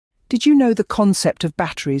Did you know the concept of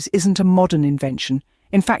batteries isn't a modern invention?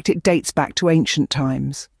 In fact, it dates back to ancient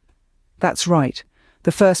times. That's right.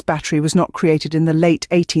 The first battery was not created in the late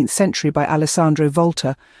 18th century by Alessandro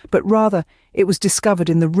Volta, but rather it was discovered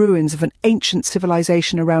in the ruins of an ancient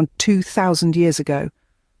civilization around 2,000 years ago.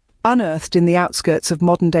 Unearthed in the outskirts of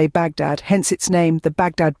modern-day Baghdad, hence its name, the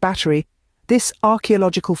Baghdad Battery, this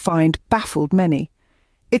archaeological find baffled many.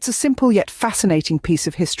 It's a simple yet fascinating piece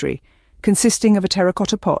of history, consisting of a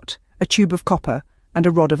terracotta pot, a tube of copper, and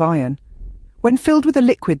a rod of iron. When filled with a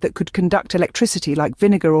liquid that could conduct electricity like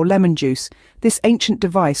vinegar or lemon juice, this ancient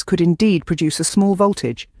device could indeed produce a small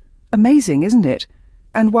voltage. Amazing, isn't it?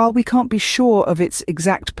 And while we can't be sure of its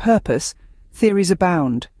exact purpose, theories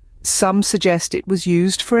abound. Some suggest it was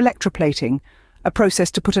used for electroplating, a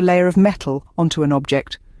process to put a layer of metal onto an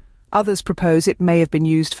object. Others propose it may have been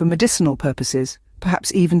used for medicinal purposes,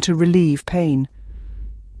 perhaps even to relieve pain.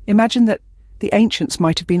 Imagine that the ancients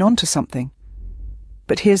might have been onto something.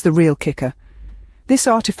 But here's the real kicker. This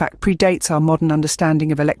artifact predates our modern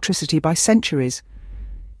understanding of electricity by centuries.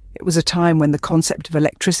 It was a time when the concept of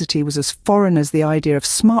electricity was as foreign as the idea of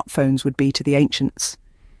smartphones would be to the ancients.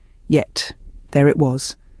 Yet, there it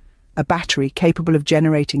was, a battery capable of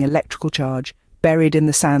generating electrical charge, buried in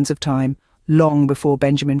the sands of time, long before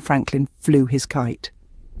Benjamin Franklin flew his kite.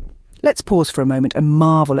 Let's pause for a moment and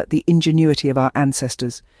marvel at the ingenuity of our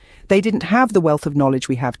ancestors. They didn't have the wealth of knowledge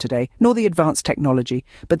we have today, nor the advanced technology,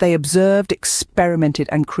 but they observed, experimented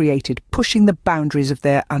and created, pushing the boundaries of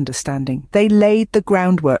their understanding. They laid the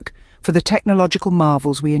groundwork for the technological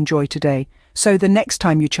marvels we enjoy today. So the next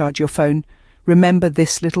time you charge your phone, remember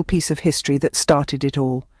this little piece of history that started it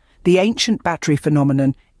all. The ancient battery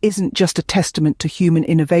phenomenon isn't just a testament to human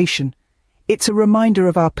innovation. It's a reminder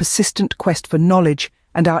of our persistent quest for knowledge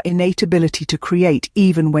and our innate ability to create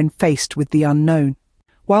even when faced with the unknown.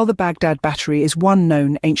 While the Baghdad Battery is one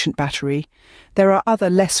known ancient battery, there are other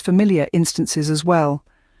less familiar instances as well.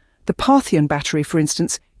 The Parthian Battery, for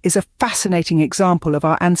instance, is a fascinating example of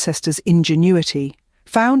our ancestors' ingenuity.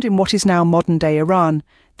 Found in what is now modern-day Iran,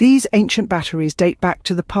 these ancient batteries date back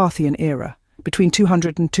to the Parthian era, between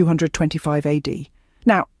 200 and 225 AD.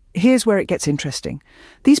 Now, here's where it gets interesting.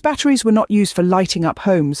 These batteries were not used for lighting up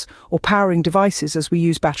homes or powering devices as we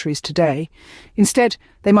use batteries today. Instead,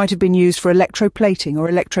 they might have been used for electroplating or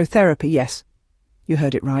electrotherapy. Yes, you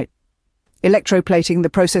heard it right. Electroplating, the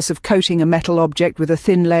process of coating a metal object with a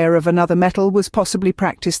thin layer of another metal, was possibly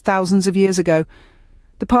practiced thousands of years ago.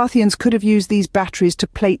 The Parthians could have used these batteries to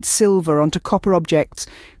plate silver onto copper objects,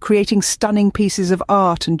 creating stunning pieces of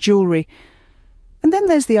art and jewellery. And then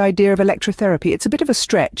there's the idea of electrotherapy. It's a bit of a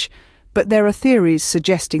stretch, but there are theories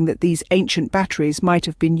suggesting that these ancient batteries might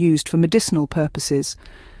have been used for medicinal purposes.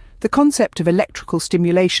 The concept of electrical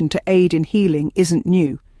stimulation to aid in healing isn't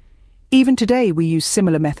new. Even today we use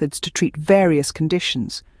similar methods to treat various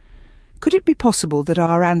conditions. Could it be possible that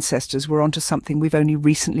our ancestors were onto something we've only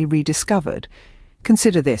recently rediscovered?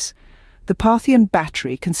 Consider this. The Parthian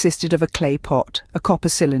battery consisted of a clay pot, a copper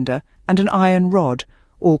cylinder, and an iron rod,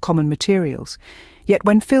 all common materials. Yet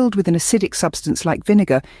when filled with an acidic substance like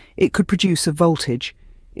vinegar, it could produce a voltage.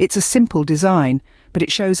 It's a simple design, but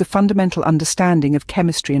it shows a fundamental understanding of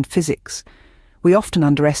chemistry and physics. We often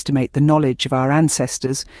underestimate the knowledge of our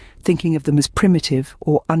ancestors, thinking of them as primitive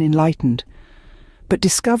or unenlightened. But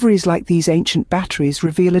discoveries like these ancient batteries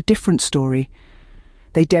reveal a different story.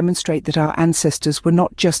 They demonstrate that our ancestors were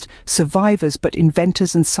not just survivors but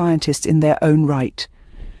inventors and scientists in their own right.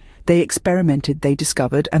 They experimented, they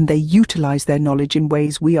discovered, and they utilised their knowledge in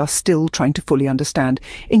ways we are still trying to fully understand.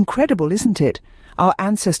 Incredible, isn't it? Our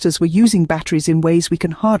ancestors were using batteries in ways we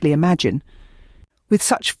can hardly imagine. With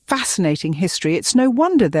such fascinating history, it's no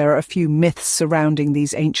wonder there are a few myths surrounding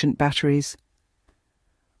these ancient batteries.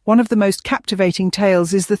 One of the most captivating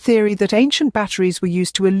tales is the theory that ancient batteries were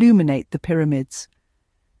used to illuminate the pyramids.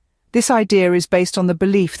 This idea is based on the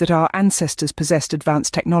belief that our ancestors possessed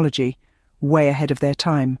advanced technology, way ahead of their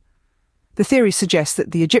time. The theory suggests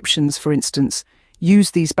that the Egyptians, for instance,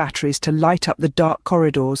 used these batteries to light up the dark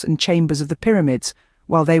corridors and chambers of the pyramids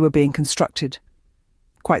while they were being constructed.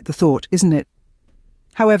 Quite the thought, isn't it?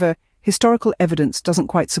 However, historical evidence doesn't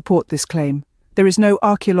quite support this claim. There is no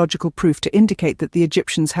archaeological proof to indicate that the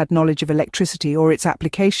Egyptians had knowledge of electricity or its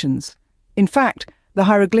applications. In fact, the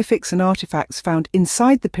hieroglyphics and artifacts found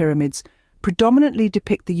inside the pyramids predominantly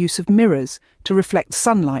depict the use of mirrors to reflect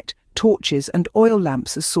sunlight, torches and oil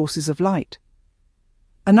lamps as sources of light.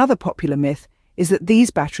 Another popular myth is that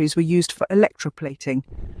these batteries were used for electroplating,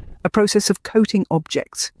 a process of coating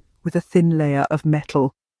objects with a thin layer of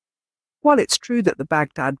metal. While it's true that the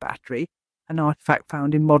Baghdad battery, an artifact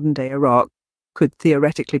found in modern-day Iraq, could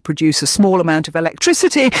theoretically produce a small amount of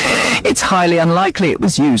electricity, it's highly unlikely it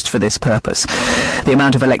was used for this purpose. The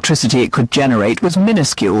amount of electricity it could generate was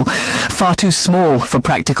minuscule, far too small for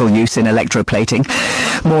practical use in electroplating.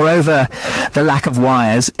 Moreover, the lack of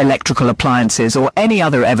wires, electrical appliances, or any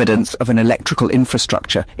other evidence of an electrical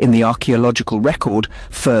infrastructure in the archaeological record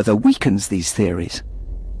further weakens these theories.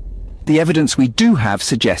 The evidence we do have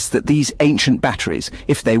suggests that these ancient batteries,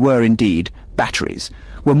 if they were indeed batteries,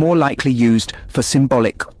 were more likely used for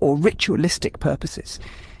symbolic or ritualistic purposes.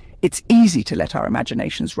 It's easy to let our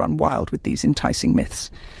imaginations run wild with these enticing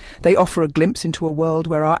myths. They offer a glimpse into a world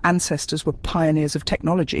where our ancestors were pioneers of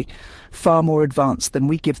technology, far more advanced than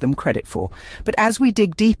we give them credit for. But as we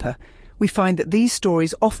dig deeper, we find that these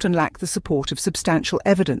stories often lack the support of substantial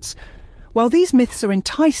evidence. While these myths are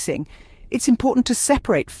enticing, it's important to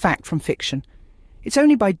separate fact from fiction. It's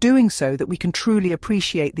only by doing so that we can truly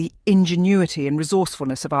appreciate the ingenuity and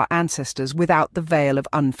resourcefulness of our ancestors without the veil of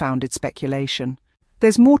unfounded speculation.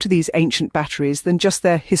 There's more to these ancient batteries than just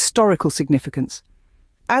their historical significance.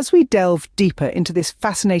 As we delve deeper into this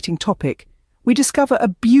fascinating topic, we discover a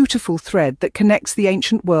beautiful thread that connects the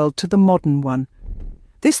ancient world to the modern one.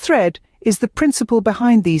 This thread is the principle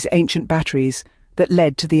behind these ancient batteries that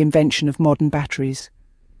led to the invention of modern batteries.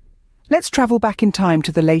 Let's travel back in time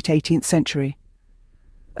to the late 18th century.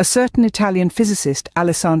 A certain Italian physicist,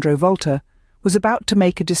 Alessandro Volta, was about to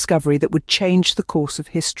make a discovery that would change the course of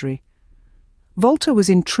history. Volta was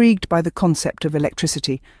intrigued by the concept of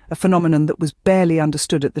electricity, a phenomenon that was barely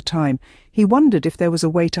understood at the time. He wondered if there was a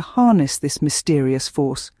way to harness this mysterious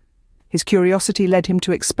force. His curiosity led him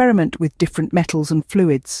to experiment with different metals and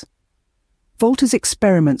fluids. Volta's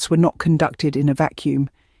experiments were not conducted in a vacuum.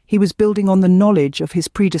 He was building on the knowledge of his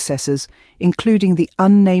predecessors, including the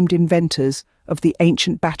unnamed inventors of the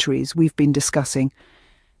ancient batteries we've been discussing.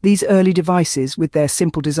 These early devices, with their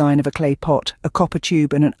simple design of a clay pot, a copper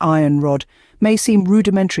tube and an iron rod, may seem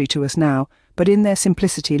rudimentary to us now, but in their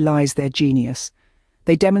simplicity lies their genius.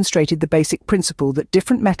 They demonstrated the basic principle that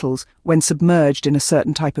different metals, when submerged in a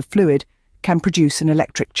certain type of fluid, can produce an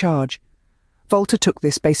electric charge. Volta took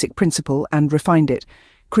this basic principle and refined it,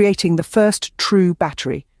 creating the first true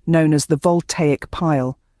battery, known as the voltaic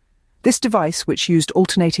pile. This device, which used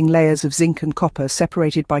alternating layers of zinc and copper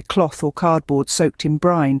separated by cloth or cardboard soaked in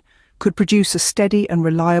brine, could produce a steady and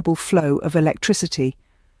reliable flow of electricity.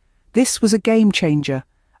 This was a game-changer,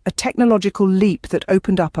 a technological leap that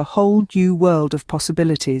opened up a whole new world of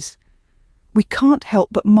possibilities. We can't help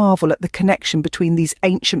but marvel at the connection between these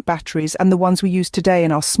ancient batteries and the ones we use today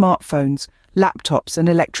in our smartphones, laptops and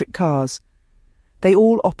electric cars. They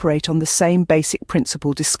all operate on the same basic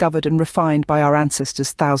principle discovered and refined by our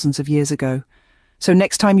ancestors thousands of years ago. So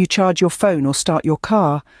next time you charge your phone or start your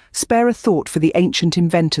car, spare a thought for the ancient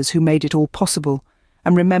inventors who made it all possible.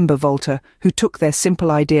 And remember Volta, who took their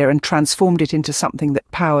simple idea and transformed it into something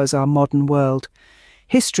that powers our modern world.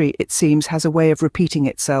 History, it seems, has a way of repeating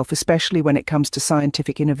itself, especially when it comes to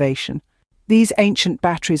scientific innovation. These ancient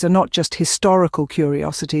batteries are not just historical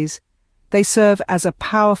curiosities. They serve as a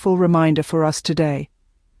powerful reminder for us today.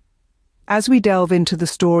 As we delve into the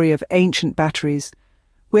story of ancient batteries,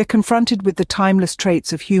 we're confronted with the timeless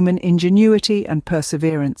traits of human ingenuity and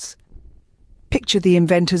perseverance. Picture the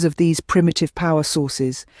inventors of these primitive power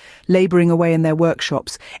sources, labouring away in their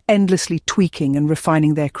workshops, endlessly tweaking and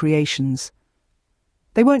refining their creations.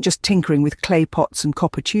 They weren't just tinkering with clay pots and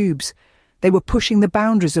copper tubes. They were pushing the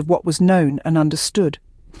boundaries of what was known and understood.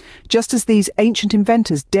 Just as these ancient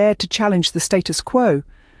inventors dared to challenge the status quo,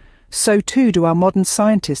 so too do our modern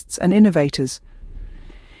scientists and innovators.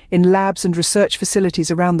 In labs and research facilities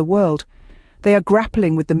around the world, they are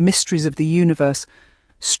grappling with the mysteries of the universe,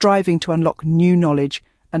 striving to unlock new knowledge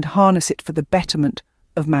and harness it for the betterment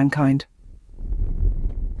of mankind.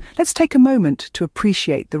 Let's take a moment to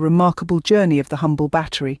appreciate the remarkable journey of the humble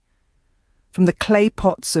battery. From the clay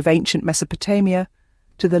pots of ancient Mesopotamia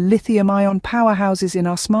to the lithium-ion powerhouses in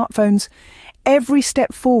our smartphones, every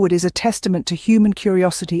step forward is a testament to human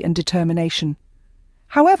curiosity and determination.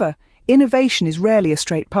 However, innovation is rarely a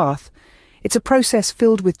straight path. It's a process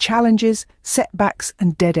filled with challenges, setbacks,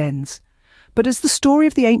 and dead ends. But as the story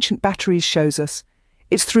of the ancient batteries shows us,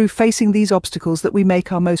 it's through facing these obstacles that we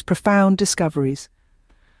make our most profound discoveries.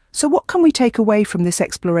 So what can we take away from this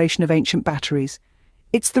exploration of ancient batteries?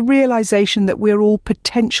 It's the realization that we're all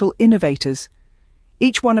potential innovators.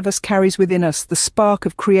 Each one of us carries within us the spark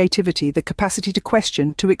of creativity, the capacity to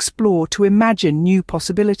question, to explore, to imagine new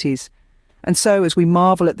possibilities. And so, as we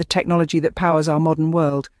marvel at the technology that powers our modern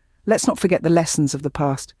world, let's not forget the lessons of the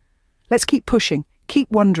past. Let's keep pushing, keep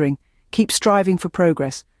wondering, keep striving for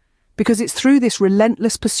progress, because it's through this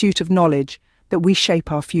relentless pursuit of knowledge that we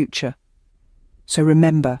shape our future. So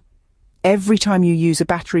remember, every time you use a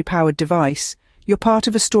battery-powered device, you're part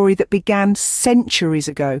of a story that began centuries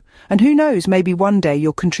ago, and who knows, maybe one day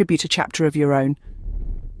you'll contribute a chapter of your own.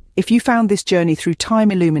 If you found this journey through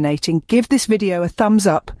time illuminating, give this video a thumbs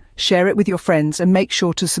up, share it with your friends, and make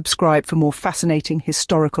sure to subscribe for more fascinating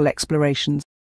historical explorations.